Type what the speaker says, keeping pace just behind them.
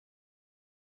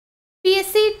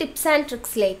PSc tips and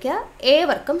ട്രിക്സിലേക്ക്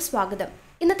ഏവർക്കും സ്വാഗതം.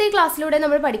 ഇന്നത്തെ ക്ലാസ്സിലൂടെ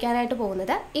നമ്മൾ പഠിക്കാനായിട്ട്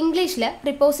പോകുന്നത് ഇംഗ്ലീഷിലെ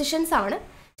പ്രിപ്പോസിഷൻസ് ആണ്.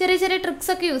 ചെറിയ ചെറിയ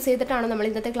ട്രിക്സ് ഒക്കെ യൂസ് ചെയ്തിട്ടാണ് നമ്മൾ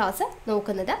ഇന്നത്തെ ക്ലാസ്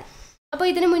നോക്കുന്നത്. അപ്പോൾ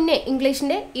ഇതിനു മുന്നേ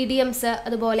ഇംഗ്ലീഷിൻ്റെ ഇഡിയംസ്,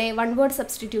 അതുപോലെ one word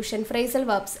substitution, phrasal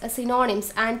verbs,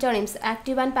 synonyms, antonyms,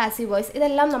 active and passive voice,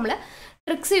 ഇതെല്ലാം നമ്മൾ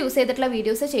ട്രിക്സ് യൂസ് ചെയ്തിട്ടുള്ള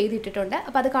വീഡിയോസ് ചെയ്തിട്ടിട്ടുണ്ട്.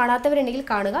 അപ്പോൾ അത് കാണാത്തവരുണ്ടെങ്കിൽ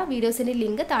കാണുക. വീഡിയോസിൻ്റെ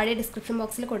ലിങ്ക് താഴെ ഡിസ്ക്രിപ്ഷൻ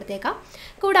ബോക്സിൽ കൊടുത്തേക്കാം.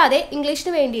 കൂടാതെ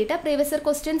ഇംഗ്ലീഷിന് വേണ്ടിയിട്ട് previous year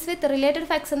questions with related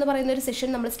facts എന്ന് പറയുന്ന ഒരു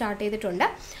സെഷൻ നമ്മൾ സ്റ്റാർട്ട് ചെയ്തിട്ടുണ്ട്.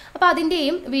 അപ്പോൾ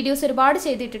അതിൻ്റെയും വീഡിയോസ് ഒരുപാട്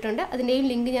ചെയ്തിട്ടിട്ടുണ്ട്. അതിൻ്റെയും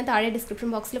ലിങ്ക് ഞാൻ താഴെ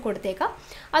ഡിസ്ക്രിപ്ഷൻ ബോക്സിൽ കൊടുത്തേക്കാം.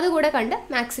 അതുകൂടെ കണ്ട്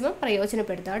മാക്സിമം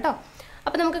പ്രയോജനപ്പെടുത്തുക കേട്ടോ.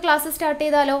 അപ്പോൾ നമുക്ക് ക്ലാസ് സ്റ്റാർട്ട്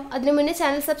ചെയ്താലോ? അതിനു മുന്നേ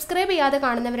ചാനൽ സബ്സ്ക്രൈബ് ചെയ്യാതെ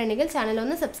കാണുന്നവരുണ്ടെങ്കിൽ ചാനൽ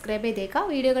ഒന്ന് സബ്സ്ക്രൈബ് ചെയ്തേക്കുക.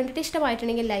 വീഡിയോ കണ്ടിട്ട്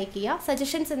ഇഷ്ടമായിട്ടുണ്ടെങ്കിൽ ലൈക്ക് ചെയ്യുക.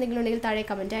 സജഷൻസ് എന്തെങ്കിലും ഉണ്ടെങ്കിൽ താഴെ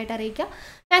കമൻറ്റായിട്ട് അറിയിക്കുക.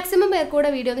 മാക്സിമം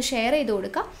പേർക്കൂടെ വീഡിയോ ഒന്ന് ഷെയർ ചെയ്ത്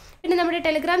കൊടുക്കുക. പിന്നെ നമ്മുടെ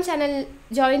ടെലിഗ്രാം ചാനൽ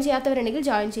ജോയിൻ ചെയ്യാത്തവരുണ്ടെങ്കിൽ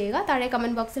ജോയിൻ ചെയ്യുക. താഴെ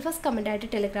കമൻറ്റ് ബോക്സിൽ ഫസ്റ്റ് കമൻറ്റായിട്ട്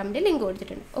ടെലിഗ്രാമിൻ്റെ ലിങ്ക്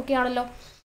കൊടുത്തിട്ടുണ്ട്. ഓക്കെ ആണല്ലോ?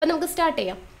 അപ്പോൾ നമുക്ക് സ്റ്റാർട്ട്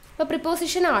ചെയ്യാം. അപ്പോൾ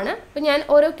പ്രിപ്പോസിഷൻ ആണ്. അപ്പോൾ ഞാൻ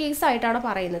ഓരോ കേസായിട്ടാണ്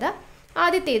പറയുന്നത്.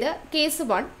 ആദ്യത്തേത് കേസ്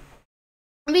 1,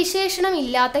 വിശേഷണം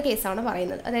ഇല്ലാത്ത കേസാണ്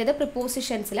പറയുന്നത്. അതായത്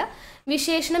പ്രിപ്പോസിഷൻസിൽ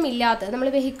വിശേഷണം ഇല്ലാത്ത, നമ്മൾ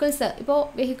വെഹിക്കിൾസ്, ഇപ്പോൾ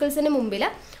വെഹിക്കിൾസിന് മുമ്പിൽ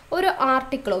ഒരു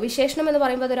ആർട്ടിക്കിളോ, വിശേഷണം എന്ന്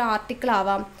പറയുമ്പോൾ അതൊരു ആർട്ടിക്കിൾ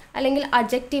ആവാം, അല്ലെങ്കിൽ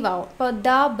അഡ്ജക്റ്റീവ് ആവാം. ഇപ്പോൾ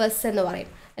ദ ബസ് എന്ന് പറയും,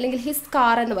 അല്ലെങ്കിൽ ഹിസ്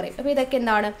കാർ എന്ന് പറയും. അപ്പോൾ ഇതൊക്കെ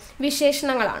എന്താണ്?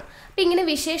 വിശേഷണങ്ങളാണ്. അപ്പോൾ ഇങ്ങനെ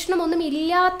വിശേഷണമൊന്നും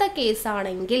ഇല്ലാത്ത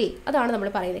കേസാണെങ്കിൽ അതാണ്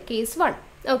നമ്മൾ പറയുന്നത് കേസ് 1.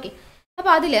 ഓക്കെ.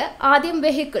 അപ്പോൾ അതിൽ ആദ്യം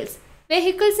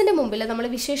വെഹിക്കിൾസിൻ്റെ മുമ്പിൽ നമ്മൾ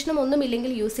വിശേഷണം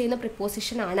ഒന്നുമില്ലെങ്കിൽ യൂസ് ചെയ്യുന്ന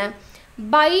പ്രിപ്പോസിഷനാണ്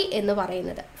ബൈ എന്ന്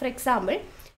പറയുന്നത്. For example,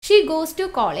 she goes to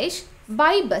college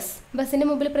by bus. ബസ്സിൻ്റെ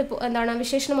മുമ്പിൽ എന്താണ്?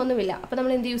 വിശേഷണമൊന്നുമില്ല. അപ്പോൾ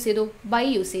നമ്മൾ എന്ത് യൂസ് ചെയ്തു? ബൈ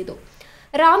യൂസ് ചെയ്തു.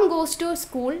 Ram goes to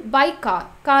school by car.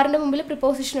 കാറിൻ്റെ മുമ്പിൽ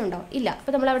പ്രിപ്പോസിഷൻ ഉണ്ടോ? ഇല്ല.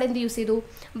 അപ്പോൾ നമ്മൾ അവിടെ എന്ത് യൂസ് ചെയ്തു?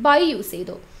 ബൈ യൂസ്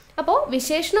ചെയ്തു. അപ്പോൾ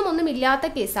വിശേഷണമൊന്നും ഇല്ലാത്ത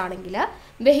കേസാണെങ്കിൽ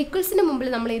വെഹിക്കിൾസിന്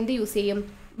മുമ്പിൽ നമ്മൾ എന്ത് യൂസ് ചെയ്യും?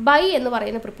 ബൈ എന്ന്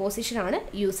പറയുന്ന പ്രിപ്പോസിഷനാണ്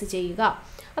യൂസ് ചെയ്യുക.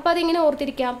 അപ്പോൾ അതിങ്ങനെ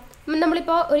ഓർത്തിരിക്കാം.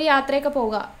 നമ്മളിപ്പോൾ ഒരു യാത്രയൊക്കെ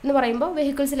പോവുക എന്ന് പറയുമ്പോൾ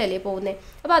വെഹിക്കിൾസിലല്ലേ പോകുന്നത്.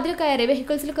 അപ്പോൾ അതിൽ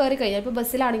വെഹിക്കിൾസിൽ കയറി കഴിഞ്ഞാൽ, ഇപ്പോൾ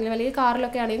ബസ്സിലാണെങ്കിലും അല്ലെങ്കിൽ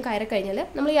കാറിലൊക്കെ ആണെങ്കിലും കയറി കഴിഞ്ഞാൽ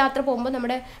നമ്മൾ യാത്ര പോകുമ്പോൾ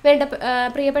നമ്മുടെ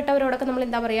പ്രിയപ്പെട്ടവരോടൊക്കെ നമ്മൾ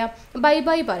എന്താ പറയുക? ബൈ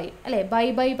ബൈ പറയും അല്ലേ? ബൈ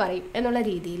ബൈ പറയും എന്നുള്ള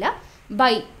രീതിയിൽ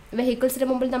ബൈ, വെഹിക്കിൾസിന്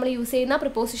മുമ്പിൽ നമ്മൾ യൂസ് ചെയ്യുന്ന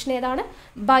പ്രിപ്പോസിഷൻ ഏതാണ്?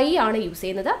 ബൈ ആണ് യൂസ്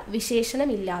ചെയ്യുന്നത്,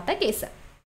 വിശേഷണമില്ലാത്ത കേസ്.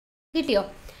 കിട്ടിയോ?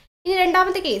 ഇനി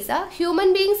രണ്ടാമത്തെ കേസ് ഹ്യൂമൻ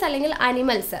ബീയിങ്സ് അല്ലെങ്കിൽ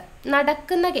അനിമൽസ്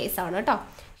നടക്കുന്ന കേസാണ് കേട്ടോ.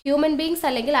 ഹ്യൂമൻ ബീയിങ്സ്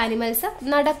അല്ലെങ്കിൽ അനിമൽസ്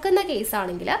നടക്കുന്ന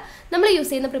കേസാണെങ്കിൽ നമ്മൾ യൂസ്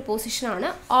ചെയ്യുന്ന പ്രിപ്പോസിഷനാണ്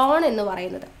ഓൺ എന്ന്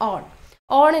പറയുന്നത്.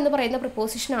 ഓൺ എന്ന് പറയുന്ന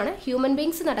പ്രിപ്പോസിഷനാണ് ഹ്യൂമൻ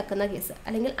ബീയിങ്സ് നടക്കുന്ന കേസ്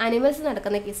അല്ലെങ്കിൽ അനിമൽസ്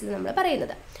നടക്കുന്ന കേസിൽ നമ്മൾ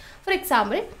പറയുന്നത്. For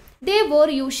example, they were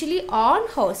usually on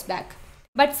horse back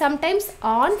but sometimes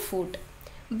on foot.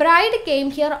 Bride came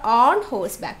here on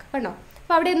horse back. കണ്ടോ?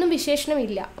 അപ്പോൾ അവിടെ ഒന്നും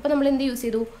വിശേഷണമില്ല. അപ്പോൾ നമ്മൾ എന്ത് യൂസ്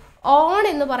ചെയ്തു? ഓൺ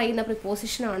എന്ന് പറയുന്ന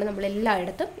പ്രിപ്പോസിഷനാണ് നമ്മൾ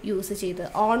എല്ലായിടത്തും യൂസ് ചെയ്തത്.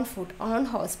 On foot, on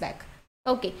horse back.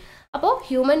 Okay. അപ്പോൾ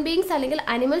ഹ്യൂമൻ ബീയിങ്സ് അല്ലെങ്കിൽ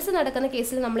അനിമൽസ് നടക്കുന്ന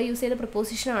കേസിൽ നമ്മൾ യൂസ് ചെയ്ത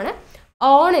പ്രിപ്പോസിഷനാണ്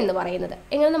ഓൺ എന്ന് പറയുന്നത്.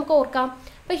 എങ്ങനെ നമുക്ക് ഓർക്കാം?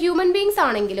 ഇപ്പോൾ ഹ്യൂമൻ ബീയിങ്സ്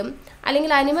ആണെങ്കിലും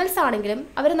അല്ലെങ്കിൽ അനിമൽസ് ആണെങ്കിലും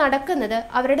അവർ നടക്കുന്നത്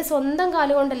അവരുടെ സ്വന്തം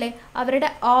കാലുകൊണ്ടല്ലേ?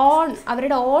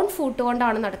 അവരുടെ ഓൺ ഫുട്ട്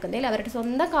കൊണ്ടാണ് നടക്കുന്നത് അല്ലേ? അവരുടെ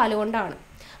സ്വന്തം കാലുകൊണ്ടാണ്.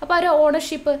 അപ്പോൾ ഒരു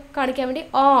ഓണർഷിപ്പ് കാണിക്കാൻ വേണ്ടി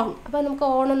ഓൺ. അപ്പോൾ നമുക്ക്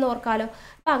ഓൺ എന്ന് ഓർക്കാമല്ലോ.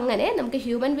 അപ്പോൾ അങ്ങനെ നമുക്ക്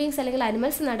ഹ്യൂമൻ ബീയിങ്സ് അല്ലെങ്കിൽ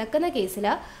അനിമൽസ് നടക്കുന്ന കേസിൽ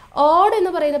ഓൺ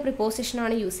എന്ന് പറയുന്ന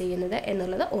പ്രിപ്പോസിഷനാണ് യൂസ് ചെയ്യുന്നത്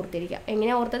എന്നുള്ളത് ഓർത്തിരിക്കുക.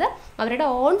 എങ്ങനെയാണ് ഓർത്തത്? അവരുടെ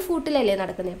ഓൺ ഫൂട്ടിലല്ലേ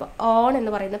നടക്കുന്നത്. അപ്പോൾ ഓൺ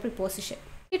എന്ന് പറയുന്ന പ്രിപ്പോസിഷൻ.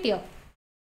 കിട്ടിയോ?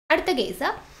 അടുത്ത കേസ്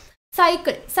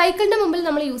സൈക്കിളിൻ്റെ മുമ്പിൽ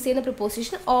നമ്മൾ യൂസ് ചെയ്യുന്ന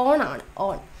പ്രിപ്പോസിഷൻ ഓൺ ആണ്.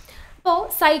 ഓൺ. അപ്പോൾ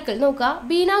സൈക്കിൾ നോക്കുക.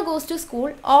 Beena goes to school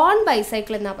on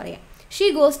bicycle എന്നാ പറയാം. She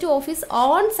goes to office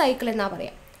on cycle എന്നാ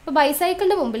പറയാം. അപ്പോൾ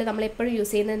ബൈസൈക്കിളിൻ്റെ മുമ്പിൽ നമ്മൾ എപ്പോഴും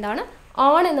യൂസ് ചെയ്യുന്നത് എന്താണ്?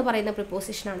 ഓൺ എന്ന് പറയുന്ന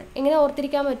പ്രിപ്പോസിഷനാണ്. എങ്ങനെ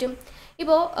ഓർത്തിരിക്കാൻ പറ്റും?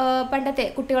 ഇപ്പോൾ പണ്ടത്തെ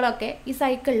കുട്ടികളൊക്കെ ഈ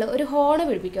സൈക്കിളിൽ ഒരു ഹോണ്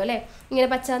പിടിപ്പിക്കും അല്ലേ? ഇങ്ങനെ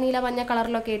പച്ച, നീല, മഞ്ഞ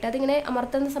കളറിലൊക്കെ ആയിട്ട് അതിങ്ങനെ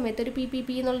അമർത്തുന്ന സമയത്ത് ഒരു പി പി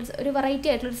പി എന്നുള്ള ഒരു വെറൈറ്റി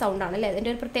ആയിട്ടുള്ളൊരു സൗണ്ടാണ് അല്ലേ?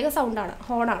 അതിൻ്റെ ഒരു പ്രത്യേക സൗണ്ടാണ്,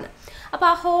 ഹോണാണ്. അപ്പോൾ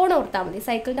ആ ഹോൺ ഓർത്താൽ മതി.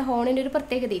 സൈക്കിളിൻ്റെ ഹോണിൻ്റെ ഒരു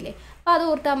പ്രത്യേകതയില്ലേ? അപ്പോൾ അത്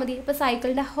ഓർത്താൽ മതി. ഇപ്പോൾ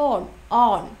സൈക്കിളിൻ്റെ ഹോൺ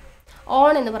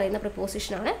ഓൺ എന്ന് പറയുന്ന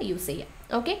പ്രിപ്പോസിഷനാണ് യൂസ് ചെയ്യുക.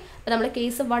 ഓക്കെ. അപ്പോൾ നമ്മൾ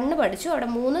കേസ് 1 പഠിച്ചു. അവിടെ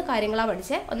 3 കാര്യങ്ങളാണ്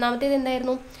പഠിച്ചത്. ഒന്നാമത്തേത്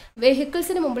എന്തായിരുന്നു?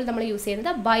 വെഹിക്കിൾസിന് മുമ്പിൽ നമ്മൾ യൂസ്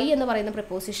ചെയ്യുന്നത് ബൈ എന്ന് പറയുന്ന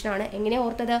പ്രിപ്പോസിഷനാണ്. എങ്ങനെയാണ്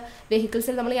ഓർത്തത്?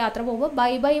 വെഹിക്കിൾസിൽ നമ്മൾ യാത്ര പോകുമ്പോൾ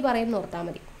ബൈ ബൈ പറയുമെന്ന് ഓർത്താൽ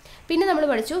മതി. പിന്നെ നമ്മൾ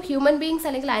പഠിച്ചു ഹ്യൂമൻ ബീയിങ്സ്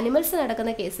അല്ലെങ്കിൽ അനിമൽസ്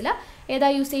നടക്കുന്ന കേസിൽ ഏതാ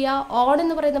യൂസ് ചെയ്യുക? ഓൺ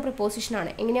എന്ന് പറയുന്ന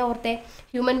പ്രിപ്പോസിഷനാണ്. എങ്ങനെയാണ് ഓർത്തേ?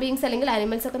 ഹ്യൂമൻ ബീയിങ്സ് അല്ലെങ്കിൽ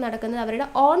അനിമൽസ് ഒക്കെ നടക്കുന്നത് അവരുടെ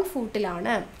ഓൺ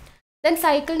ഫൂട്ടിലാണ്. ദെൻ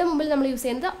സൈക്കിളിൻ്റെ മുമ്പിൽ നമ്മൾ യൂസ്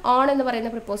ചെയ്യുന്നത് ഓൺ എന്ന് പറയുന്ന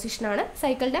പ്രിപ്പോസിഷനാണ്.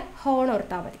 സൈക്കിളിൻ്റെ ഹോൺ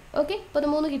ഓർത്താൽ മതി. ഓക്കെ. അപ്പോൾ അത്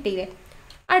 3 കിട്ടിയില്ലേ?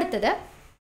 അടുത്തത്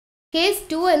കേസ്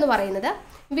 2 എന്ന് പറയുന്നത്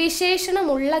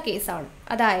വിശേഷണമുള്ള കേസാണ്.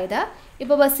 അതായത്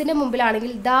ഇപ്പോൾ ബസ്സിൻ്റെ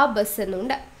മുമ്പിലാണെങ്കിൽ ദ ബസ്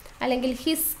എന്നുണ്ട്, അല്ലെങ്കിൽ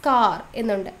ഹിസ് കാർ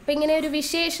എന്നുണ്ട്. അപ്പോൾ ഇങ്ങനെ ഒരു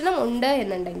വിശേഷണം ഉണ്ട്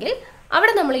എന്നുണ്ടെങ്കിൽ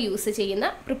അവിടെ നമ്മൾ യൂസ് ചെയ്യുന്ന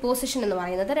പ്രിപ്പോസിഷൻ എന്ന്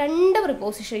പറയുന്നത് 2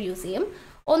 പ്രിപ്പോസിഷൻ യൂസ് ചെയ്യും.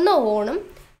 ഒന്ന് ഓണും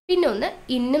പിന്നെ ഒന്ന്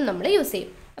ഇന്നും നമ്മൾ യൂസ്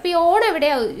ചെയ്യും. അപ്പോൾ ഈ ഓൺ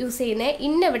എവിടെയാണ് യൂസ് ചെയ്യുന്നത്,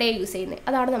 ഇന്ന് എവിടെയാണ് യൂസ് ചെയ്യുന്നത്,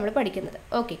 അതാണ് നമ്മൾ പഠിക്കുന്നത്.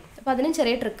 ഓക്കെ. അപ്പോൾ അതിനും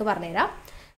ചെറിയ ട്രിക്ക് പറഞ്ഞുതരാം.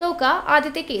 നോക്കുക.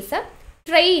 ആദ്യത്തെ case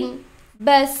train,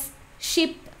 bus,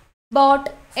 ship, boat,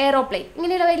 aeroplane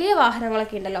ഇങ്ങനെയുള്ള വലിയ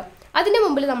വാഹനങ്ങളൊക്കെ ഉണ്ടല്ലോ, അതിൻ്റെ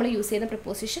മുമ്പിൽ നമ്മൾ യൂസ് ചെയ്യുന്ന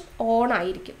പ്രിപ്പോസിഷൻ ഓൺ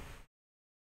ആയിരിക്കും.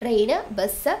 Train,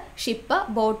 bus, ship,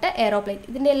 boat, aeroplane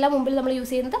ഇതിൻ്റെ എല്ലാം മുമ്പിൽ നമ്മൾ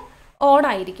യൂസ് ചെയ്യുന്നത് ഓൺ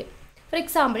ആയിരിക്കും. For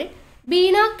example,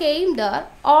 Beena came there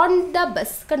on the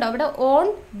bus. കണ്ടോ, ഇവിടെ on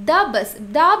the bus,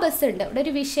 the bus ഉണ്ട്, ഇവിടെ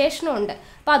ഒരു വിശേഷണമുണ്ട്.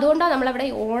 അപ്പോൾ അതുകൊണ്ടാണ് നമ്മളവിടെ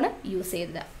ഓൺ യൂസ്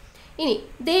ചെയ്തത്. ഇനി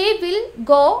they will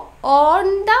go on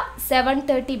the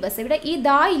 7:30 bus. ഇവിടെ ഈ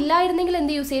ദ ഇല്ലായിരുന്നെങ്കിൽ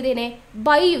എന്ത് യൂസ് ചെയ്തേനെ?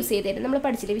 By use ചെയ്തേനെ. നമ്മൾ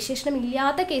പഠിച്ചില്ലേ, വിശേഷണം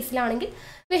ഇല്ലാത്ത കേസിലാണെങ്കിൽ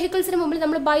വെഹിക്കിൾസിന് മുമ്പിൽ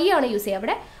നമ്മൾ ബൈ ആണ് യൂസ് ചെയ്യുക.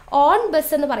 അവിടെ ഓൺ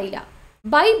ബസ് എന്ന് പറയില്ല,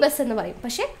 ബൈ ബസ് എന്ന് പറയും.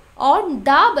 പക്ഷേ ഓൺ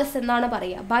ദ ബസ് എന്നാണ്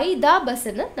പറയുക, ബൈ ദ ബസ്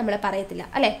എന്ന് നമ്മൾ പറയത്തില്ല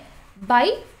അല്ലേ. ബൈ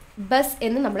ബസ്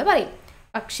എന്ന് നമ്മൾ പറയും.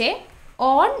 പക്ഷേ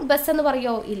ഓൺ ബസ് എന്ന്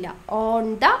പറയുമോ? ഇല്ല, ഓൺ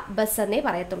ദ ബസ് എന്നേ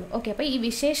പറയത്തുള്ളൂ. ഓക്കെ, അപ്പോൾ ഈ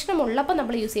വിശേഷണം ഉള്ളപ്പോൾ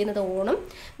നമ്മൾ യൂസ് ചെയ്യുന്നത് ഓണും,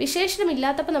 വിശേഷണം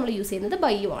ഇല്ലാത്തപ്പോൾ നമ്മൾ യൂസ് ചെയ്യുന്നത്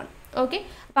ബൈയുമാണ്. ഓക്കെ,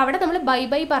 അപ്പോൾ അവിടെ നമ്മൾ ബൈ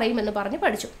ബൈ പറയുമെന്ന് പറഞ്ഞ്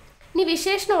പഠിച്ചു. ഇനി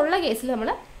വിശേഷണം ഉള്ള കേസിൽ നമ്മൾ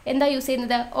എന്താ യൂസ്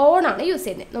ചെയ്യുന്നത്? ഓണാണ് യൂസ്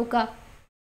ചെയ്യുന്നത്. നോക്കുക,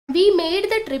 V made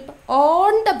the trip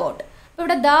on the boat. അപ്പോൾ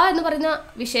ഇവിടെ ദ എന്ന് പറയുന്ന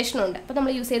വിശേഷണമുണ്ട്, അപ്പോൾ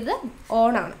നമ്മൾ യൂസ് ചെയ്തത്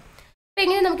ഓണാണ്. അപ്പോൾ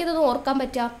എങ്ങനെ നമുക്കിതൊന്ന് ഓർക്കാൻ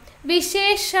പറ്റുക?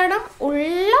 വിശേഷണം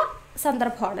ഉള്ള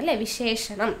സന്ദർഭമാണ് അല്ലേ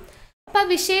വിശേഷണം. അപ്പോൾ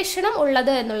വിശേഷണം ഉള്ളത്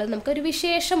എന്നുള്ളത് നമുക്കൊരു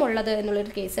വിശേഷമുള്ളത്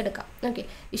എന്നുള്ളൊരു കേസ് എടുക്കാം. ഓക്കെ,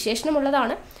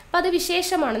 വിശേഷണമുള്ളതാണ്, അപ്പോൾ അത്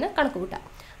വിശേഷമാണെന്ന് കണക്ക് കൂട്ടാം.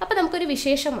 അപ്പോൾ നമുക്കൊരു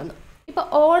വിശേഷം വന്നു. ഇപ്പോൾ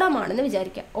ഓണമാണെന്ന്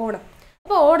വിചാരിക്കാം, ഓണം.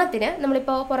 അപ്പോൾ ഓണത്തിന്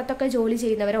നമ്മളിപ്പോൾ പുറത്തൊക്കെ ജോലി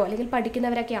ചെയ്യുന്നവരോ അല്ലെങ്കിൽ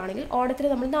പഠിക്കുന്നവരൊക്കെ ആണെങ്കിൽ ഓണത്തിന്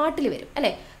നമ്മൾ നാട്ടിൽ വരും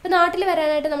അല്ലേ. അപ്പോൾ നാട്ടിൽ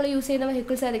വരാനായിട്ട് നമ്മൾ യൂസ് ചെയ്യുന്ന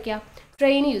വെഹിക്കിൾസ് ഏതൊക്കെയാണ്?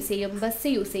 ട്രെയിൻ യൂസ് ചെയ്യും, ബസ്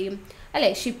യൂസ് ചെയ്യും അല്ലേ,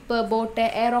 ഷിപ്പ്, ബോട്ട്,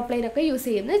 എയറോപ്ലെയിൻ ഒക്കെ യൂസ്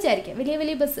ചെയ്യുമെന്ന് വിചാരിക്കാം. വലിയ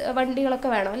വലിയ ബസ് വണ്ടികളൊക്കെ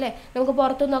വേണം അല്ലേ, നമുക്ക്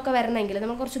പുറത്തുനിന്നൊക്കെ വരണമെങ്കിൽ,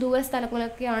 നമ്മൾ കുറച്ച് ദൂര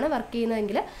സ്ഥലങ്ങളൊക്കെയാണ് വർക്ക്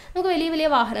ചെയ്യുന്നതെങ്കിൽ നമുക്ക് വലിയ വലിയ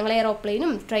വാഹനങ്ങൾ,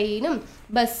 എയറോപ്ലെയിനും ട്രെയിനും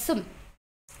ബസ്സും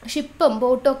ഷിപ്പും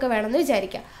ബോട്ടും ഒക്കെ വേണമെന്ന്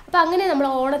വിചാരിക്കാം. അപ്പോൾ അങ്ങനെ നമ്മൾ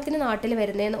ഓണത്തിന് നാട്ടിൽ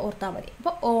വരുന്നതെന്ന് ഓർത്താൽ മതി.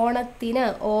 അപ്പോൾ ഓണത്തിന്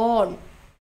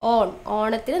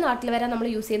ഓണത്തിന് നാട്ടിൽ വരാൻ നമ്മൾ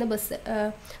യൂസ് ചെയ്യുന്ന ബസ്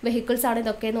വെഹിക്കിൾസ് ആണ്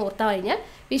ഇതൊക്കെ എന്ന് ഓർത്താൽ കഴിഞ്ഞാൽ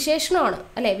വിശേഷണമാണ്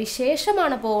അല്ലേ,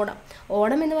 വിശേഷമാണ്. അപ്പോൾ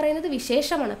ഓണം എന്ന് പറയുന്നത്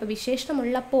വിശേഷമാണ്. അപ്പോൾ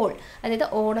വിശേഷണമുള്ളപ്പോൾ, അതായത്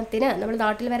ഓണത്തിന് നമ്മൾ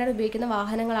നാട്ടിൽ വരാൻ ഉപയോഗിക്കുന്ന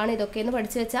വാഹനങ്ങളാണ് ഇതൊക്കെ എന്ന്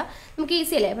പഠിച്ചു വെച്ചാൽ നമുക്ക്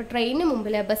ഈസി അല്ലേ. അപ്പോൾ ട്രെയിനിന്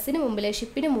മുമ്പിൽ, ബസ്സിന് മുമ്പിൽ,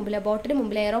 ഷിപ്പിന് മുമ്പിൽ, ബോട്ടിന്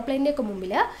മുമ്പിൽ, എയറോപ്ലെയിൻ്റെ ഒക്കെ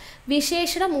മുമ്പിൽ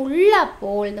വിശേഷണം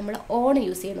ഉള്ളപ്പോൾ നമ്മൾ ഓൺ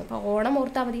യൂസ് ചെയ്യുന്നു. അപ്പോൾ ഓണം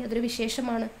ഓർത്താൽ മതി, അതൊരു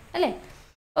വിശേഷമാണ് അല്ലേ.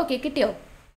 ഓക്കെ, കിട്ടിയോ?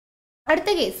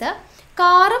 അടുത്ത കേസ്,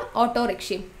 കാറും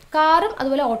ഓട്ടോറിക്ഷയും. കാറും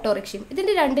അതുപോലെ ഓട്ടോറിക്ഷയും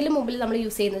ഇതിൻ്റെ രണ്ടിലും മുമ്പിൽ നമ്മൾ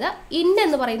യൂസ് ചെയ്യുന്നത് ഇൻ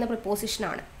എന്ന് പറയുന്ന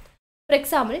പ്രിപ്പോസിഷനാണ്. For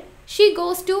example, she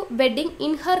goes to wedding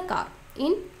in her car.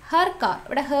 In her car,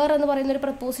 ഇവിടെ ഹെർ എന്ന് പറയുന്ന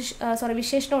ഒരു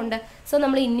വിശേഷണമുണ്ട്, സോ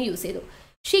നമ്മൾ ഇന്ന് യൂസ് ചെയ്തു.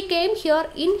 She came here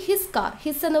in his car.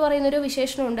 His എന്ന് പറയുന്നൊരു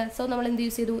വിശേഷണമുണ്ട്, സോ നമ്മൾ എന്ത്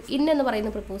യൂസ് ചെയ്തു? ഇൻ എന്ന്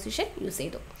പറയുന്ന പ്രിപ്പോസിഷൻ യൂസ്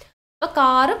ചെയ്തു. അപ്പോൾ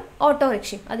കാറും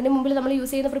ഓട്ടോറിക്ഷയും അതിന് മുമ്പിൽ നമ്മൾ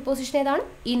യൂസ് ചെയ്യുന്ന പ്രിപ്പോസിഷൻ ഏതാണ്?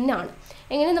 ഇന്നാണ്.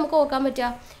 എങ്ങനെ നമുക്ക് ഓർക്കാൻ പറ്റുക?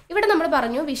 ഇവിടെ നമ്മൾ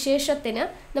പറഞ്ഞു വിശേഷത്തിന്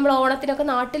നമ്മൾ ഓണത്തിനൊക്കെ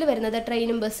നാട്ടിൽ വരുന്നത്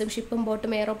ട്രെയിനും ബസ്സും ഷിപ്പും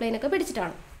ബോട്ടും എയറോപ്ലെയിനൊക്കെ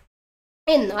പിടിച്ചിട്ടാണ്.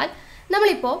 എന്നാൽ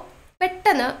നമ്മളിപ്പോൾ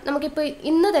പെട്ടെന്ന് നമുക്കിപ്പോൾ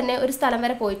ഇന്ന് തന്നെ ഒരു സ്ഥലം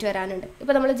വരെ പോയിട്ട് വരാനുണ്ട്.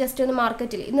 ഇപ്പോൾ നമ്മൾ ജസ്റ്റ് ഒന്ന്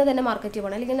മാർക്കറ്റിൽ ഇന്ന് തന്നെ മാർക്കറ്റിൽ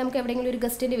പോകണം, അല്ലെങ്കിൽ നമുക്ക് എവിടെയെങ്കിലും ഒരു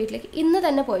ഗസ്റ്റിൻ്റെ വീട്ടിലേക്ക് ഇന്ന്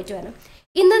തന്നെ പോയിട്ട് വരണം.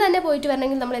 ഇന്ന് തന്നെ പോയിട്ട്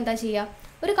വരണമെങ്കിൽ നമ്മൾ എന്താ ചെയ്യുക?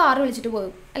 ഒരു കാർ വിളിച്ചിട്ട്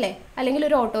പോകും അല്ലേ, അല്ലെങ്കിൽ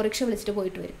ഒരു ഓട്ടോറിക്ഷ വിളിച്ചിട്ട്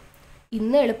പോയിട്ട് വരും.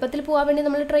 ഇന്ന് എളുപ്പത്തിൽ പോകാൻ വേണ്ടി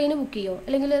നമ്മൾ ട്രെയിൻ ബുക്ക് ചെയ്യുമോ,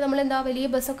 അല്ലെങ്കിൽ നമ്മൾ എന്താ വലിയ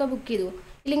ബസ്സൊക്കെ ബുക്ക് ചെയ്തു,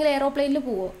 ഇല്ലെങ്കിൽ എയറോപ്ലെയിനിൽ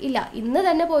പോവോ? ഇല്ല, ഇന്ന്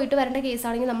തന്നെ പോയിട്ട് വരേണ്ട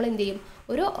കേസാണെങ്കിൽ നമ്മൾ എന്ത് ചെയ്യും?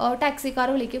 ഒരു ടാക്സി കാർ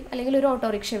വിളിക്കും, അല്ലെങ്കിൽ ഒരു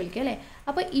ഓട്ടോറിക്ഷ വിളിക്കും അല്ലേ.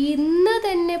 അപ്പോൾ ഇന്ന്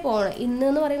തന്നെ പോകണം. ഇന്ന്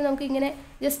എന്ന് പറയുമ്പോൾ നമുക്ക് ഇങ്ങനെ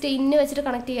ജസ്റ്റ് ഇന്ന് വെച്ചിട്ട്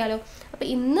കണക്ട് ചെയ്യാമല്ലോ. അപ്പോൾ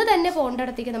ഇന്ന് തന്നെ പോകേണ്ട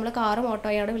ഇടത്തേക്ക് നമ്മൾ കാറും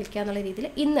ഓട്ടോയാണ് വിളിക്കുക എന്നുള്ള രീതിയിൽ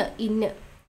ഇന്ന്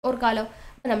ഓർക്കാമല്ലോ.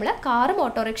 അപ്പോൾ നമ്മൾ കാറും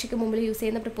ഓട്ടോറിക്ഷയ്ക്ക് മുമ്പിൽ യൂസ്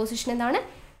ചെയ്യുന്ന പ്രിപ്പോസിഷൻ എന്താണ്?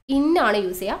 ഇന്നാണ്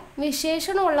യൂസ് ചെയ്യുക.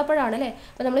 വിശേഷണം ഉള്ളപ്പോഴാണ് അല്ലേ.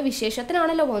 അപ്പോൾ നമ്മൾ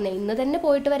വിശേഷത്തിനാണല്ലോ പോകുന്നത്, ഇന്ന് തന്നെ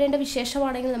പോയിട്ട് വരേണ്ട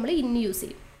വിശേഷമാണെങ്കിൽ നമ്മൾ ഇന്ന് യൂസ്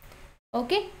ചെയ്യും.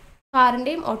 ഓക്കെ,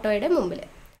 കാറിൻ്റെയും ഓട്ടോയുടെയും മുമ്പിൽ.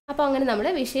 അപ്പോൾ അങ്ങനെ നമ്മൾ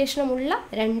വിശേഷണമുള്ള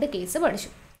രണ്ട് കേസ്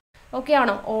പഠിച്ചു. ഓക്കെ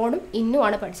ആണോ? ഓണും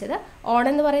ഇന്നുമാണ് പഠിച്ചത്. ഓണം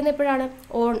എന്ന് പറയുന്നത് എപ്പോഴാണ്?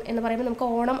 ഓൺ എന്ന് പറയുമ്പോൾ നമുക്ക്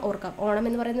ഓണം ഓർക്കാം. ഓണം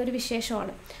എന്ന് പറയുന്ന ഒരു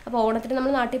വിശേഷമാണ്. അപ്പോൾ ഓണത്തിന്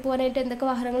നമ്മൾ നാട്ടിൽ പോകാനായിട്ട് എന്തൊക്കെ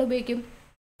വാഹനങ്ങൾ ഉപയോഗിക്കും?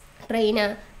 Train,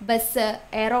 bus,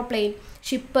 aeroplane,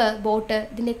 ship, boat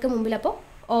ഇതിൻ്റെയൊക്കെ മുമ്പിൽ അപ്പോൾ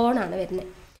ഓണാണ് വരുന്നത്.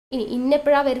 ഇനി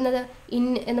ഇന്നെപ്പോഴാണ് വരുന്നത്?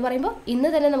 എന്ന് പറയുമ്പോൾ ഇന്ന്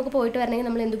തന്നെ നമുക്ക് പോയിട്ട് വരണമെങ്കിൽ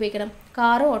നമ്മൾ എന്ത് ഉപയോഗിക്കണം?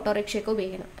 കാറും ഓട്ടോറിക്ഷയൊക്കെ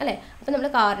ഉപയോഗിക്കണം അല്ലേ. അപ്പോൾ നമ്മൾ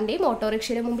കാറിൻ്റെയും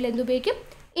ഓട്ടോറിക്ഷയുടെ മുമ്പിൽ എന്ത് ഉപയോഗിക്കും?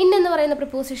 എന്ന് പറയുന്ന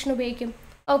പ്രിപ്പോസിഷൻ ഉപയോഗിക്കും.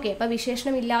 ഓക്കെ, അപ്പോൾ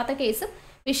വിശേഷണം ഇല്ലാത്ത കേസും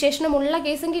വിശേഷണമുള്ള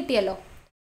കേസും കിട്ടിയല്ലോ.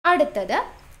 അടുത്തത്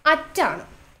അറ്റാണ്.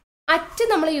 അറ്റ്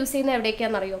നമ്മൾ യൂസ് ചെയ്യുന്നത്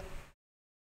എവിടേക്കാണെന്നറിയോ?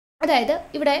 അതായത്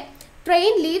ഇവിടെ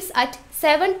ട്രെയിൻ ലീവ്സ് അറ്റ്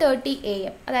 7:30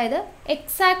 AM, അതായത്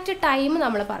എക്സാക്റ്റ് ടൈം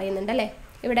നമ്മൾ പറയുന്നുണ്ട് അല്ലേ.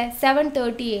 ഇവിടെ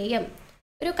 7:30 AM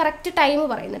ഒരു കറക്റ്റ് ടൈം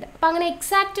പറയുന്നുണ്ട്. അപ്പോൾ അങ്ങനെ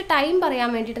എക്സാക്റ്റ് ടൈം പറയാൻ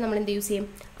വേണ്ടിയിട്ട് നമ്മൾ എന്ത് യൂസ് ചെയ്യും?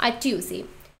 അറ്റ് യൂസ് ചെയ്യും.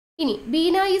 ഇനി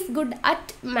Beena is good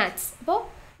at maths. അപ്പോൾ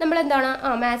നമ്മളെന്താണ്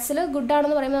മാത്സിൽ ഗുഡ്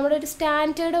ആണെന്ന് പറയുമ്പോൾ നമ്മുടെ ഒരു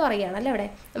സ്റ്റാൻഡേർഡ് പറയുകയാണ് അല്ലേ. ഇവിടെ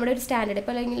നമ്മുടെ ഒരു സ്റ്റാൻഡേർഡ്,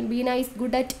 ഇപ്പോൾ അല്ലെങ്കിൽ Beena is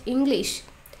good at English,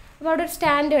 അപ്പോൾ അവിടെ ഒരു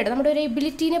സ്റ്റാൻഡേർഡ് നമ്മുടെ ഒരു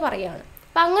എബിലിറ്റീനെ പറയുകയാണ്.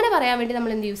 അപ്പോൾ അങ്ങനെ പറയാൻ വേണ്ടി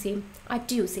നമ്മൾ എന്ത് യൂസ് ചെയ്യും?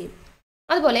 അറ്റ് യൂസ് ചെയ്യും.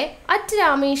 അതുപോലെ അറ്റ്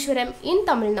രാമേശ്വരം ഇൻ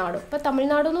തമിഴ്നാട്. ഇപ്പോൾ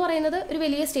തമിഴ്നാട് എന്ന് പറയുന്നത് ഒരു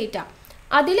വലിയ സ്റ്റേറ്റാണ്.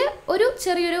 അതിൽ ഒരു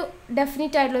ചെറിയൊരു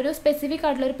ഡെഫിനിറ്റ് ആയിട്ടുള്ള ഒരു സ്പെസിഫിക്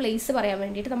ആയിട്ടുള്ള ഒരു പ്ലേസ് പറയാൻ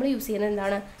വേണ്ടിയിട്ട് നമ്മൾ യൂസ് ചെയ്യുന്നത്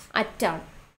എന്താണ്? അറ്റാണ്.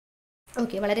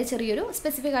 ഓക്കെ, വളരെ ചെറിയൊരു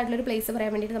സ്പെസിഫിക് ആയിട്ടുള്ള ഒരു പ്ലേസ്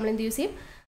പറയാൻ വേണ്ടിയിട്ട് നമ്മൾ എന്ത് യൂസ് ചെയ്യും?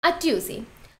 അറ്റ് യൂസ് ചെയ്യും.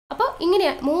 അപ്പോൾ ഇങ്ങനെ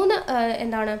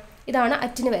 3 ഇതാണ്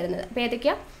അറ്റിന് വരുന്നത്. അപ്പോൾ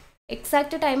ഏതൊക്കെയാണ്?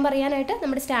 എക്സാക്റ്റ് ടൈം പറയാനായിട്ട്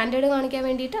നമ്മുടെ സ്റ്റാൻഡേർഡ് കാണിക്കാൻ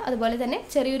വേണ്ടിയിട്ട്, അതുപോലെ തന്നെ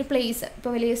ചെറിയൊരു പ്ലേസ്,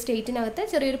 ഇപ്പോൾ വലിയ സ്റ്റേറ്റിനകത്ത്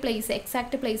ചെറിയൊരു പ്ലേസ്,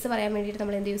 എക്സാക്റ്റ് പ്ലേസ് പറയാൻ വേണ്ടിയിട്ട്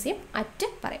നമ്മൾ എന്ത് യൂസ് ചെയ്യും? അറ്റ്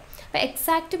പറയും. അപ്പോൾ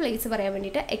എക്സാക്റ്റ് പ്ലേസ് പറയാൻ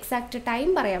വേണ്ടിയിട്ട്, എക്സാക്റ്റ് ടൈം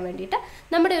പറയാൻ വേണ്ടിയിട്ട്,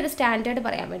 നമ്മുടെ ഒരു സ്റ്റാൻഡേർഡ്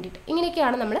പറയാൻ വേണ്ടിയിട്ട്,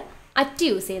 ഇങ്ങനെയൊക്കെയാണ് നമ്മൾ അറ്റ്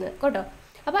യൂസ് ചെയ്യുന്നത് കേട്ടോ.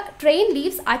 അപ്പോൾ train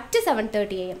leaves at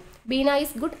 7:30 AM. Beena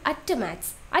is good at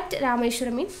maths. At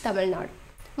Rameswaram മീൻ തമിഴ്നാട്.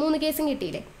 3 കേസും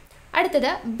കിട്ടിയില്ലേ?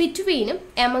 അടുത്തത് ബിറ്റ്വീനും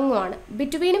എമങ്ങും ആണ്.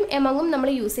 ബിറ്റ്വീനും എമങ്ങും നമ്മൾ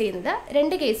യൂസ് ചെയ്യുന്നത്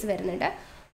 2 കേസ് വരുന്നുണ്ട്.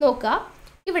 നോക്കുക,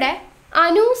 ഇവിടെ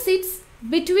Anu sits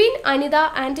between Anitha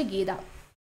and Geetha.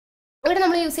 ഇവിടെ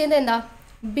നമ്മൾ യൂസ് ചെയ്യുന്നത് എന്താ?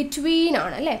 ബിറ്റ്വീൻ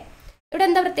ആണ് അല്ലേ? ഇവിടെ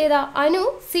എന്താ പ്രത്യേകത? Anu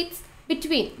sits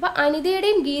between. അപ്പോൾ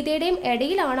അനിതയുടെയും ഗീതയുടെയും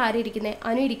ഇടയിലാണ് ആര് ഇരിക്കുന്നത്?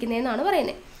 അനു ഇരിക്കുന്നതെന്നാണ്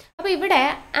പറയുന്നത്. അപ്പോൾ ഇവിടെ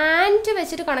ആൻഡ്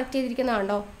വെച്ചിട്ട് കണക്ട്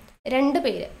ചെയ്തിരിക്കുന്നതാണോ? 2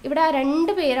 പേര്. ഇവിടെ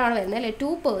 2 പേരാണ് വരുന്നത് അല്ലേ?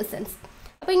 2 പേഴ്സൺസ്.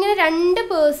 അപ്പോൾ ഇങ്ങനെ 2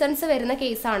 പേഴ്സൺസ് വരുന്ന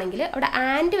കേസാണെങ്കിൽ അവിടെ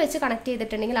ആൻഡ് വെച്ച് കണക്ട്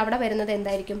ചെയ്തിട്ടുണ്ടെങ്കിൽ അവിടെ വരുന്നത്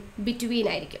എന്തായിരിക്കും? ബിറ്റ്വീൻ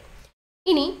ആയിരിക്കും.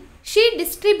 ഇനി she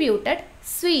distributed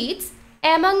sweets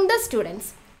among the students.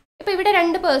 ഇപ്പോൾ ഇവിടെ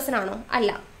 2 പേഴ്സൺ ആണോ?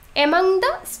 അല്ല, എമംഗ് ദ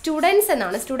സ്റ്റുഡൻസ്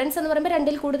എന്നാണ്. സ്റ്റുഡൻസ് എന്ന് പറയുമ്പോൾ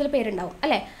 2ൽ കൂടുതൽ പേരുണ്ടാവും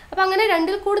അല്ലേ? അപ്പോൾ അങ്ങനെ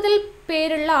 2ൽ കൂടുതൽ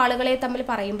പേരുള്ള ആളുകളെ തമ്മിൽ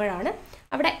പറയുമ്പോഴാണ്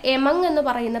അവിടെ എമംഗ് എന്ന്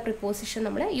പറയുന്ന പ്രിപ്പോസിഷൻ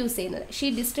നമ്മൾ യൂസ് ചെയ്യുന്നത്. She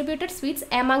distributed sweets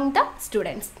among the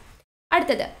students.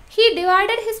 അടുത്തത്, he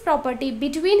divided his property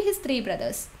between his 3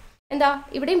 brothers. എന്താ?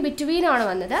 ഇവിടെയും ബിറ്റ്വീൻ ആണ്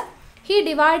വന്നത്. He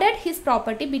divided his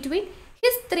property between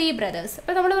his 3 brothers.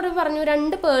 അപ്പോൾ നമ്മൾ പറഞ്ഞു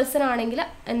 2 പേഴ്സൺ ആണെങ്കിൽ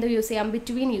എന്ത് യൂസ് ചെയ്യാം?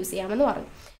 ബിറ്റ്വീൻ യൂസ് ചെയ്യാമെന്ന് പറഞ്ഞു.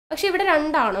 പക്ഷേ ഇവിടെ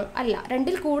 2 ആണോ? അല്ല,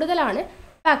 2ൽ കൂടുതലാണ്.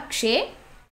 പക്ഷേ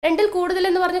 2ൽ കൂടുതൽ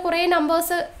എന്ന് പറഞ്ഞാൽ കുറേ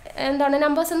നമ്പേഴ്സ്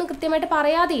നമ്പേഴ്സ് ഒന്നും കൃത്യമായിട്ട്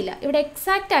പറയാതെയില്ല. ഇവിടെ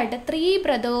എക്സാക്റ്റ് ആയിട്ട് 3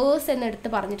 ബ്രദേഴ്സ് എന്നെടുത്ത്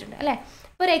പറഞ്ഞിട്ടുണ്ട് അല്ലേ?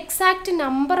 അപ്പോൾ ഒരു എക്സാക്റ്റ്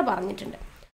നമ്പർ പറഞ്ഞിട്ടുണ്ട്.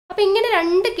 അപ്പോൾ ഇങ്ങനെ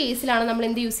 2 കേസിലാണ് നമ്മൾ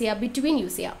എന്ത് യൂസ് ചെയ്യുക? ബിറ്റ്വീൻ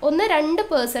യൂസ് ചെയ്യുക. ഒന്ന് 2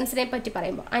 പേഴ്സൺസിനെ പറ്റി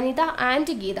പറയുമ്പോൾ അനിത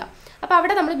ആൻഡ് ഗീത, അപ്പോൾ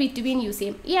അവിടെ നമ്മൾ ബിറ്റ്വീൻ യൂസ്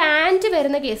ചെയ്യും. ഈ ആൻഡ്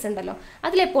വരുന്ന കേസ് ഉണ്ടല്ലോ,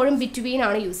 അതിലെപ്പോഴും ബിറ്റ്വീൻ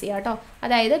ആണ് യൂസ് ചെയ്യുക കേട്ടോ.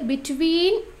 അതായത്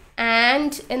ബിറ്റ്വീൻ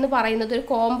ആൻഡ് എന്ന് പറയുന്നത് ഒരു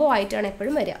കോംബോ ആയിട്ടാണ്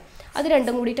എപ്പോഴും വരിക. അത്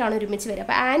രണ്ടും കൂടിയിട്ടാണ് ഒരുമിച്ച് വരിക.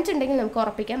 അപ്പോൾ ആൻഡ് ഉണ്ടെങ്കിൽ നമുക്ക്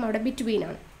ഉറപ്പിക്കാം അവിടെ ബിറ്റ്വീൻ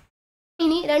ആണ്.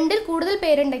 ഇനി 2ൽ കൂടുതൽ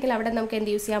പേരുണ്ടെങ്കിൽ അവിടെ നമുക്ക് എന്ത്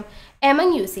യൂസ് ചെയ്യാം?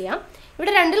 എമംഗ് യൂസ് ചെയ്യാം.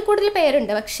 ഇവിടെ 2ൽ കൂടുതൽ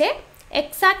പേരുണ്ട്, പക്ഷേ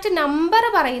എക്സാക്റ്റ് നമ്പർ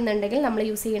പറയുന്നുണ്ടെങ്കിൽ നമ്മൾ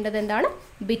യൂസ് ചെയ്യേണ്ടത് എന്താണ്?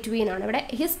 ബിറ്റ്വീൻ ആണ്. ഇവിടെ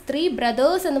ഹിസ് 3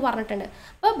 ബ്രദേഴ്സ് എന്ന് പറഞ്ഞിട്ടുണ്ട്.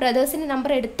 അപ്പോൾ ബ്രദേഴ്സിൻ്റെ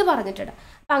നമ്പർ എടുത്ത് പറഞ്ഞിട്ടുണ്ട്.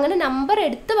 അപ്പോൾ അങ്ങനെ നമ്പർ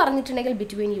എടുത്ത് പറഞ്ഞിട്ടുണ്ടെങ്കിൽ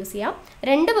ബിറ്റ്വീൻ യൂസ് ചെയ്യാം.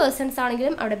 2 പേഴ്സൺസ്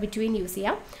ആണെങ്കിലും അവിടെ ബിറ്റ്വീൻ യൂസ്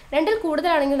ചെയ്യാം. 2ൽ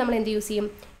കൂടുതലാണെങ്കിൽ നമ്മൾ എന്ത് യൂസ് ചെയ്യും?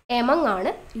 എമംഗ്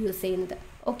ആണ് യൂസ് ചെയ്യുന്നത്.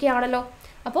 ഓക്കെ ആണല്ലോ?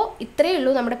 അപ്പോൾ ഇത്രയേ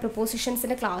ഉള്ളൂ നമ്മുടെ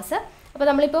പ്രിപ്പോസിഷൻസിൻ്റെ ക്ലാസ്. അപ്പോൾ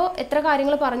നമ്മളിപ്പോൾ എത്ര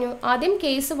കാര്യങ്ങൾ പറഞ്ഞു? ആദ്യം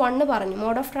കേസ് 1 പറഞ്ഞു,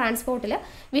 മോഡ് ഓഫ് ട്രാൻസ്പോർട്ടിൽ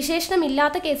വിശേഷണം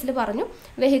ഇല്ലാത്ത കേസിൽ പറഞ്ഞു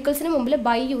വെഹിക്കിൾസിന് മുമ്പിൽ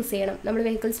ബൈ യൂസ് ചെയ്യണം. നമ്മൾ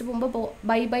വെഹിക്കിൾസിന് മുമ്പ്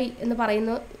ബൈ എന്ന്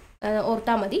പറയുന്നത്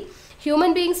ഓർത്താൽ മതി.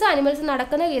 ഹ്യൂമൻ ബീങ്സ് അനിമൽസ്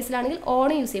നടക്കുന്ന കേസിലാണെങ്കിൽ ഓൺ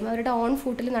യൂസ് ചെയ്യും, അവരുടെ ഓൺ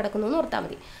ഫൂട്ടിൽ നടക്കുന്നു എന്ന് ഓർത്താൽ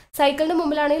മതി. സൈക്കിളിൻ്റെ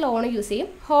മുമ്പിലാണെങ്കിൽ ഓൺ യൂസ് ചെയ്യും,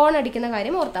 ഹോൺ അടിക്കുന്ന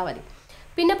കാര്യം ഓർത്താൽ മതി.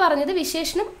 പിന്നെ പറഞ്ഞത്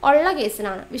വിശേഷണം ഉള്ള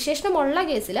കേസിലാണ്. വിശേഷണം ഉള്ള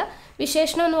കേസിൽ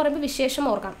വിശേഷണം എന്ന് പറയുമ്പോൾ വിശേഷം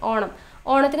ഓർക്കാം.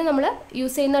 ഓണത്തിന് നമ്മൾ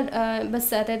യൂസ് ചെയ്യുന്ന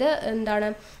ബസ്, അതായത്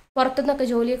പുറത്തുനിന്നൊക്കെ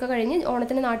ജോലിയൊക്കെ കഴിഞ്ഞ്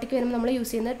ഓണത്തിന് നാട്ടിലേക്ക് വരുമ്പോൾ നമ്മൾ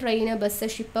യൂസ് ചെയ്യുന്നത് train, bus,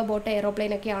 ship, boat,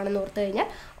 aeroplane ഒക്കെ ആണെന്ന് ഓർത്ത് കഴിഞ്ഞാൽ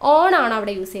ഓണാണ്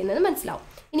അവിടെ യൂസ് ചെയ്യുന്നത് മനസ്സിലാവും.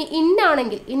 ഇനി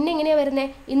ഇന്നാണെങ്കിൽ എങ്ങനെയാണ് വരുന്നത്?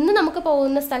 ഇന്ന് നമുക്ക്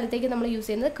പോകുന്ന സ്ഥലത്തേക്ക് നമ്മൾ യൂസ്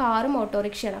ചെയ്യുന്നത് കാറും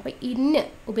ഓട്ടോറിക്ഷയാണ്. അപ്പോൾ ഇന്ന്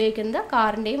ഉപയോഗിക്കുന്നത്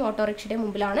കാറിൻ്റെയും ഓട്ടോറിക്ഷയുടെയും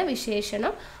മുമ്പിലാണ്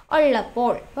വിശേഷണം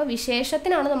ഉള്ളപ്പോൾ. അപ്പോൾ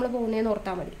വിശേഷത്തിനാണ് നമ്മൾ പോകുന്നതെന്ന്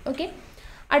ഓർത്താൽ മതി. ഓക്കെ,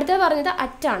 അടുത്തത് പറഞ്ഞത്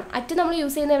അറ്റാണ്. അറ്റ് നമ്മൾ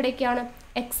യൂസ് ചെയ്യുന്നത് എവിടേക്കാണ്?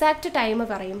 എക്സാക്റ്റ് ടൈം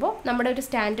പറയുമ്പോൾ, നമ്മുടെ ഒരു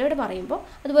സ്റ്റാൻഡേർഡ് പറയുമ്പോൾ,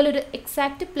 അതുപോലെ ഒരു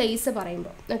എക്സാക്റ്റ് പ്ലേസ്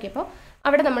പറയുമ്പോൾ. ഓക്കെ, അപ്പോൾ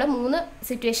അവിടെ നമ്മൾ 3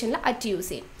 സിറ്റുവേഷനിൽ അറ്റ് യൂസ്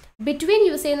ചെയ്യും. ബിറ്റ്വീൻ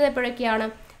യൂസ് ചെയ്യുന്നത് എപ്പോഴൊക്കെയാണ്?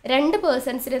 2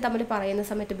 പേഴ്സൺസിനെ തമ്മിൽ പറയുന്ന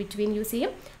സമയത്ത് ബിറ്റ്വീൻ യൂസ്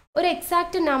ചെയ്യും. ഒരു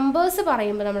എക്സാക്റ്റ് നമ്പേഴ്സ്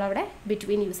പറയുമ്പോൾ നമ്മളവിടെ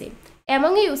ബിറ്റ്വീൻ യൂസ് ചെയ്യും.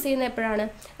 എമംഗ് യൂസ് ചെയ്യുന്നത് എപ്പോഴാണ്?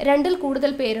 2ൽ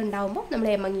കൂടുതൽ പേരുണ്ടാകുമ്പോൾ നമ്മൾ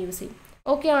എമംഗ് യൂസ് ചെയ്യും.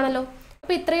 ഓക്കെ ആണല്ലോ?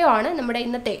 അപ്പോൾ ഇത്രയുമാണ് നമ്മുടെ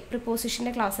ഇന്നത്തെ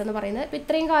പ്രിപ്പോസിഷൻ്റെ ക്ലാസ് എന്ന് പറയുന്നത്. അപ്പോൾ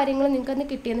ഇത്രയും കാര്യങ്ങൾ നിങ്ങൾക്കൊന്ന്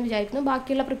കിട്ടിയെന്ന് വിചാരിക്കുന്നു.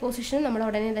 ബാക്കിയുള്ള പ്രിപ്പോസിഷൻ നമ്മൾ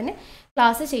ഉടനെ തന്നെ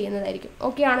ക്ലാസ് ചെയ്യുന്നതായിരിക്കും.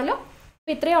 ഓക്കെ ആണല്ലോ?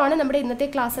 അപ്പോൾ ഇത്രയുമാണ് നമ്മുടെ ഇന്നത്തെ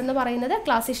ക്ലാസ് എന്ന് പറയുന്നത്.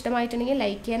 ക്ലാസ് ഇഷ്ടമായിട്ടുണ്ടെങ്കിൽ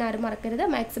ലൈക്ക് ചെയ്യാൻ ആരും മറക്കരുത്.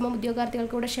 മാക്സിമം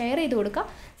ഉദ്യോഗാർത്ഥികൾക്ക് കൂടെ ഷെയർ ചെയ്ത് കൊടുക്കുക.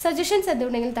 സജഷൻസ്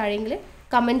എന്തുണ്ടെങ്കിൽ താഴെയെങ്കിൽ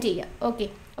കമൻറ്റ് ചെയ്യുക. ഓക്കെ,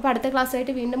 അപ്പോൾ അടുത്ത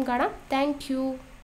ക്ലാസ്സായിട്ട് വീണ്ടും കാണാം. താങ്ക്